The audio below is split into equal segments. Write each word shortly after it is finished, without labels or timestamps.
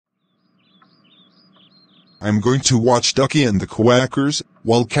I'm going to watch Ducky and the Quackers,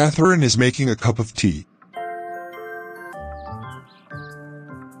 while Catherine is making a cup of tea.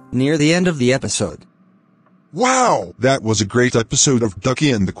 Near the end of the episode. Wow! That was a great episode of Ducky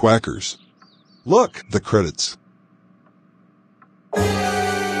and the Quackers. Look, the credits.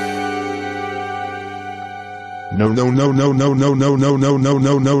 No.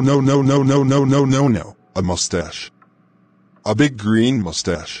 A mustache. A big green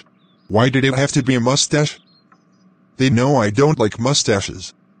mustache. Why did it have to be a mustache? They know I don't like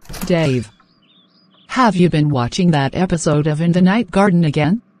mustaches. Dave. Have you been watching that episode of In the Night Garden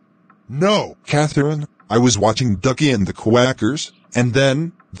again? No, Catherine. I was watching Ducky and the Quackers, and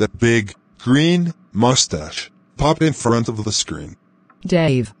then, that big, green, mustache, popped in front of the screen.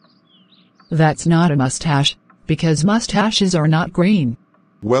 Dave. That's not a mustache, because mustaches are not green.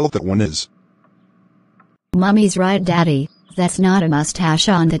 Well, that one is. Mummy's right, Daddy. That's not a mustache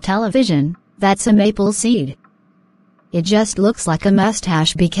on the television, that's a maple seed. It just looks like a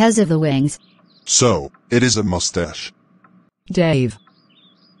mustache because of the wings. So, it is a mustache. Dave.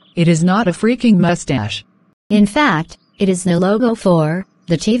 It is not a freaking mustache. In fact, it is the logo for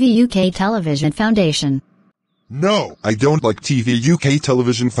the TVUK Television Foundation. No, I don't like TVUK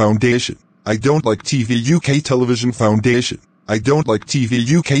Television Foundation. I don't like TVUK Television Foundation. I don't like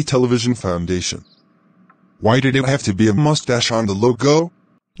TVUK Television Foundation. Why did it have to be a mustache on the logo?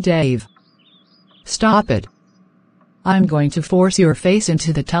 Dave. Stop it. I'm going to force your face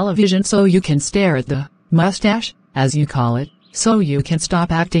into the television so you can stare at the mustache, as you call it, so you can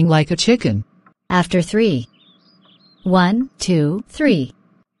stop acting like a chicken. After 3. 1, 2, 3.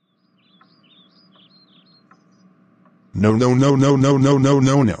 No.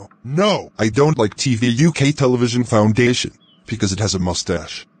 No, I don't like TVUK Television Foundation, because it has a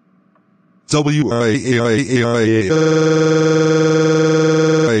mustache.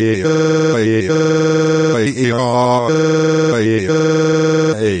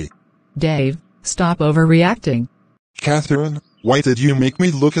 Dave, stop overreacting. Catherine, why did you make me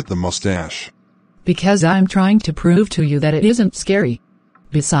look at the mustache? Because I'm trying to prove to you that it isn't scary.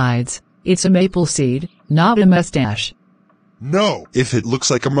 Besides, it's a maple seed, not a mustache. No, if it looks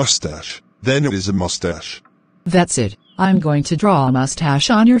like a mustache, then it is a mustache. That's it. I'm going to draw a mustache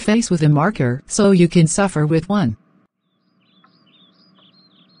on your face with a marker so you can suffer with one.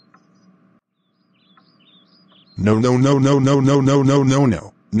 No.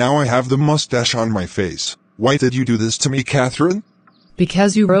 Now I have the mustache on my face. Why did you do this to me, Catherine?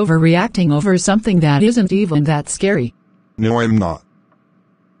 Because you're overreacting over something that isn't even that scary. No, I'm not.